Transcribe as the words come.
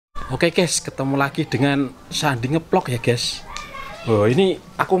Oke guys, ketemu lagi dengan Sandi Ngeplok ya guys. Oh ini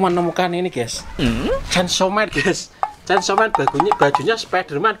aku menemukan ini guys, Chainsawman guys. Chainsawman bajunya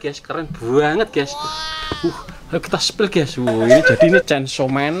Spiderman guys, keren banget guys. Ayo kita spill guys. Ini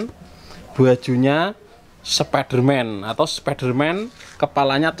Chainsawman bajunya Spiderman atau Spiderman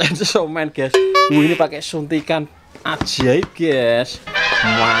kepalanya Chainsawman guys. Ini pakai suntikan ajaib guys.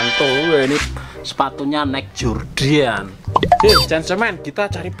 Mantul. Ini sepatunya Nike Jordan. Chainsawman,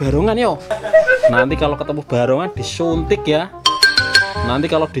 kita cari barongan yo. Nanti kalau ketemu barongan disuntik ya. Nanti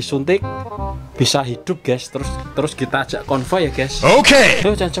kalau disuntik bisa hidup guys. Terus kita ajak konvoy ya guys. Oke.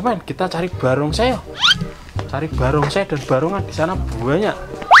 Yuk Chainsawman, kita cari barongsai yo. Cari barongsai dan barongan di sana banyak.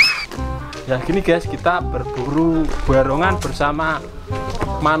 Ya gini guys, kita berburu barongan bersama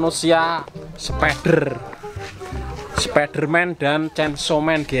manusia Spiderman dan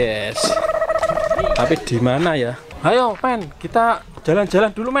Chainsawman guys. Tapi di mana ya? Ayo men, kita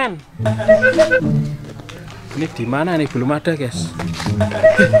jalan-jalan dulu men. Ini di mana nih? Belum ada guys.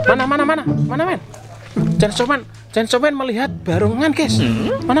 Mana men? Chainsawman melihat barongan guys.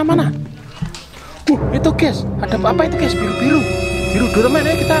 Mana? Itu guys, ada apa itu guys? Biru dulu men.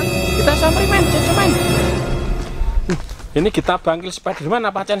 Ayo kita samperin men, Chainsawman. Ini kita panggil Spiderman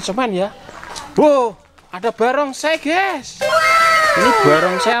apa Chainsawman ya? Wow, ada barongsai guys. Ini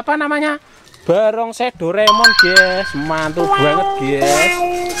barongsai apa namanya? Barongsai Doraemon guys, mantul banget guys.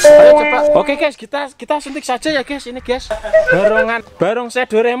 Ayo coba. Oke guys, kita suntik saja ya guys. Ini guys, barongsai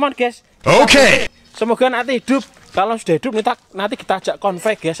Doraemon guys. Oke. Semoga nanti hidup. Kalau sudah hidup nanti kita ajak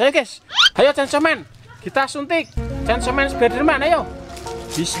konvoy guys. Ayo guys. Ayo Chainsawman, kita suntik Chainsawman Spiderman. Ayo.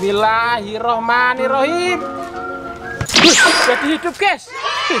 Bismillahirrohmanirrohim. Jadi hidup guys.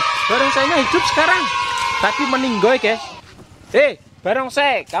 Barongsainya hidup sekarang. Tadi meninggoy guys.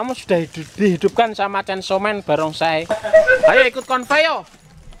 Barongsai, kamu sudah dihidupkan sama Chainsawman barongsai. Ayo ikut konvoy yo.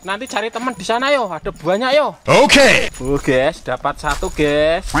 Nanti cari teman di sana yo, ada banyak yo. Oke. Guys, dapat satu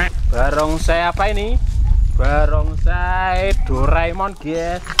guys. Barongsai apa ini? Barongsai Doraemon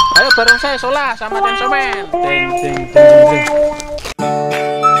guys. Ayo barongsai sola sama Chainsawman. Ding.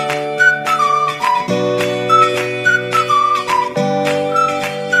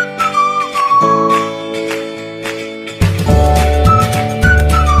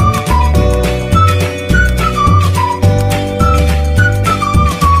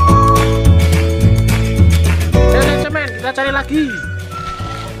 Cari lagi.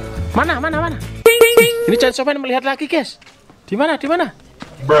 Mana? Ini Chainsawman melihat lagi, guys. Di mana?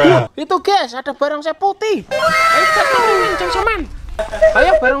 Itu, guys, ada barongsai putih. Ayo kita temuin Chainsawman.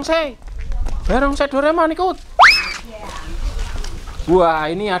 Ayo barongsai Doraemon ikut.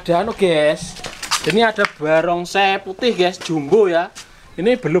 Wah, ini ada guys. Ini ada barongsai putih, guys, jumbo ya.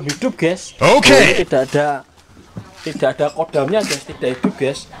 Ini belum hidup, guys. Oke. Tidak ada kodamnya, guys. Tidak hidup,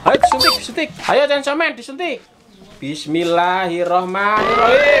 guys. Ayo disuntik. Ayo Chainsawman disuntik.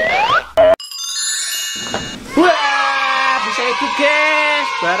 Bismillahirrohmanirrohim. Wah, bisa hidup guys.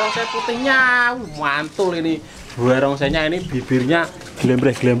 Barongsai putihnya mantul ini. Barongsainya ini bibirnya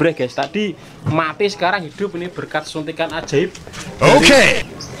glembreh guys. Tadi mati sekarang hidup ini berkat suntikan ajaib. Oke.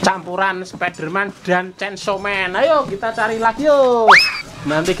 Campuran Spiderman dan Chainsawman. Ayo kita cari lagi yuk.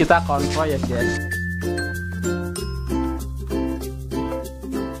 Nanti kita konvoy ya guys.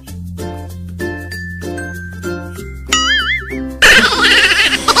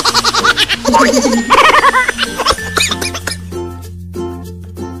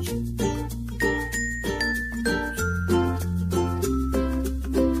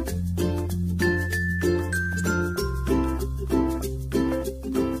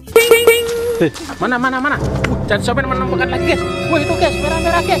 Mana? Chainsawman menemukan lagi guys. Wah itu guys,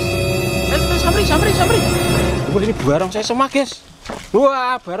 merah guys. Ayo kita samri. Wah ini barongsai semua guys.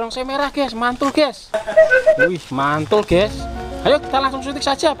 Wah barongsai merah guys, mantul guys. Wih mantul guys. Ayo kita langsung suntik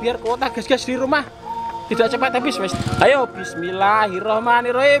saja biar kuota guys di rumah tidak cepat habis guys. Ayo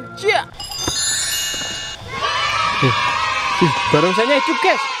Bismillahirrohmanirrohim. Barongsainya hidup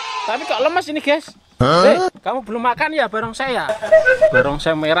guys. Tapi kok lemas ini guys. Kamu belum makan ya barongsai ya?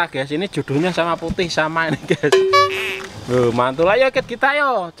 Barongsai merah guys, ini judulnya sama putih sama ini guys. Mantul. Ayo kita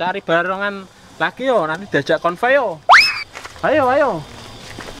yo cari barongan lagi yo, nanti diajak konvoy yo. Ayo.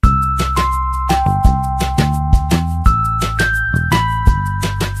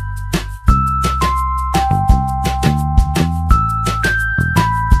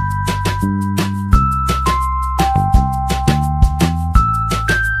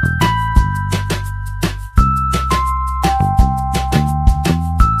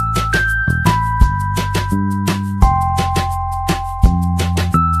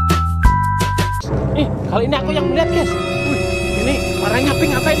 Kali ini aku yang melihat guys. Ini warnanya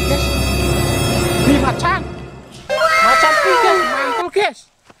guys. Ini macan pink guys, mantul guys.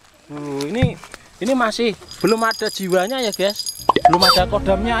 Ini masih belum ada jiwanya ya guys, belum ada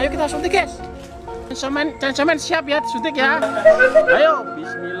kodamnya. Ayo kita suntik guys. Chainsawman siap ya disuntik ya. Ayo,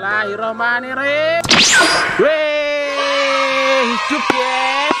 bismillahirrahmanirrahim. Wih, hidup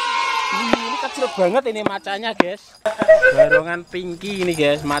guys. Ini kecil banget ini macannya guys. Barongan pinky ini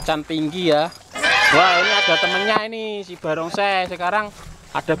guys, macan pinky ya. Wah, ini ada temennya ini si Barongsai. Sekarang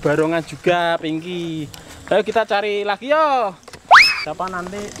ada barongan juga pinky. Ayo kita cari lagi yo. Siapa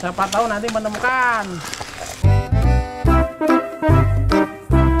tahu nanti menemukan.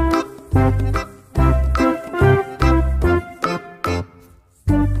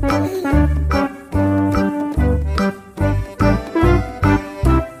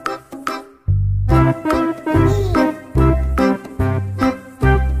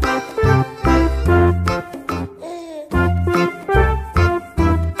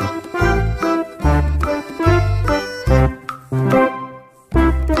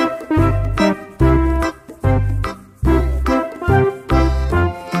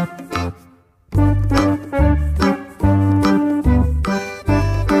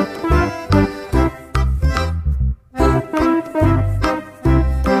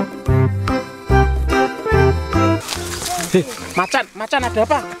 Macan ada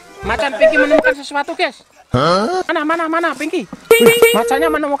apa? Macan Pinky menemukan sesuatu guys. Mana Pinky? Macannya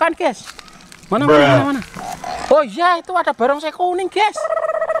menemukan guys. Mana? Oh iya, itu ada barongsai kuning guys.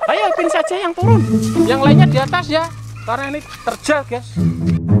 Ayo Pin saja yang turun, yang lainnya di atas ya, karena ini terjal guys.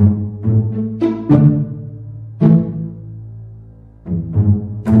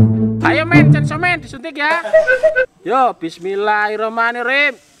 Ayo Chainsawman disuntik ya. Yo,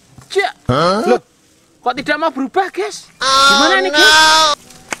 bismillahirrahmanirrahim. Loh, kok tidak mau berubah guys? Gimana ini guys?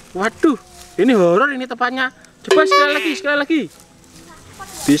 Waduh, ini horor ini tempatnya. Coba sekali lagi.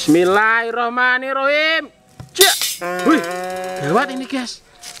 Bismillahirrahmanirrahim. Wih, gawat ini guys.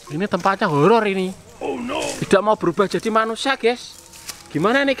 Ini tempatnya horor ini. Tidak mau berubah jadi manusia guys.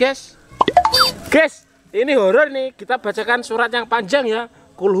 Gimana nih guys? Guys, ini horor nih. Kita bacakan surat yang panjang ya.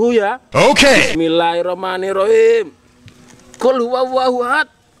 Kulhu ya. Oke. Bismillahirrahmanirrahim. Qul huwallahu ahad,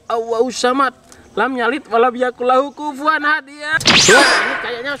 Allahus samad, lam yalid walam yakul lahu kufuwan ahad ya. Wah, ini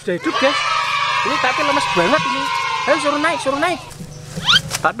kayaknya sudah hidup guys. Ini tapi lemes banget ini. Ayo suruh naik.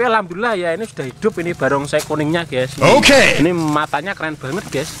 Tapi alhamdulillah ya, ini sudah hidup ini barongsai kuningnya guys. Oke. Ini matanya keren banget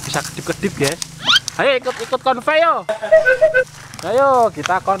guys, bisa kedip-kedip guys. Ayo ikut konvoy yo. Ayo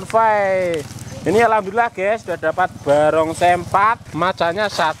kita konvoy. Ini alhamdulillah guys sudah dapat barongsai 4, macannya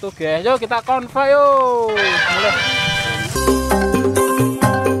 1 guys. Yuk kita konvoy yuk. Mulai.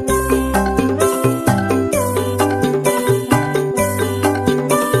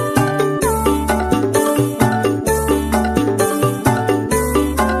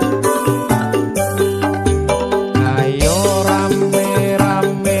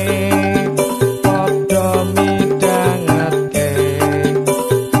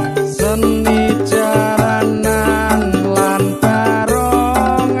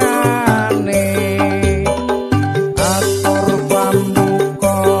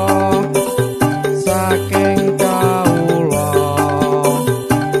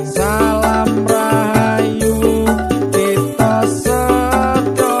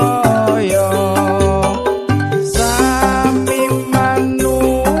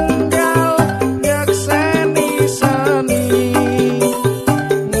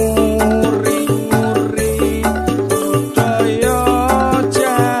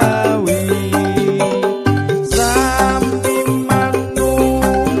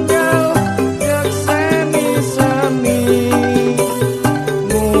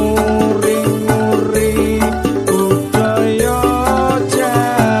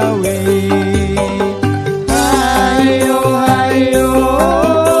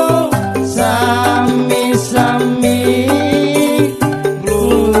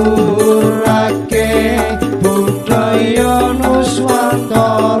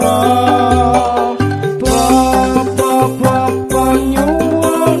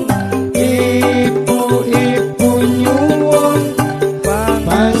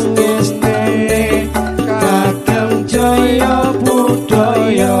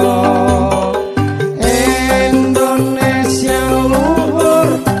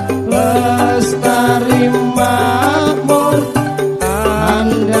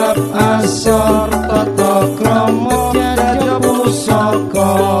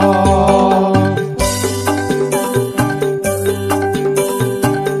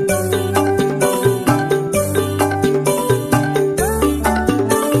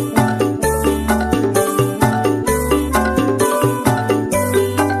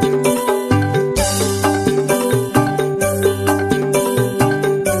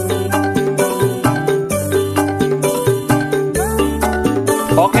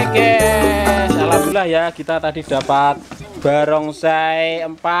 Alhamdulillah ya, kita tadi dapat barongsai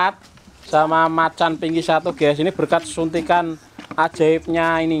 4 sama macan pinky 1 guys. Ini berkat suntikan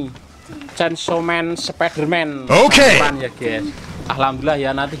ajaibnya ini Chainsawman Spiderman ya guys. Alhamdulillah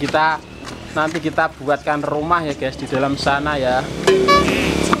ya, nanti kita buatkan rumah ya guys di dalam sana ya.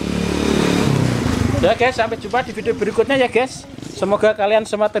 Ya guys, sampai jumpa di video berikutnya ya guys. Semoga kalian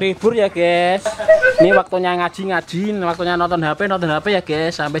semua terhibur ya guys. Ini waktunya ngaji, waktunya nonton HP ya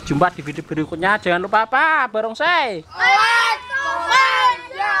guys. Sampai jumpa di video berikutnya. Jangan lupa apa? Barongsai.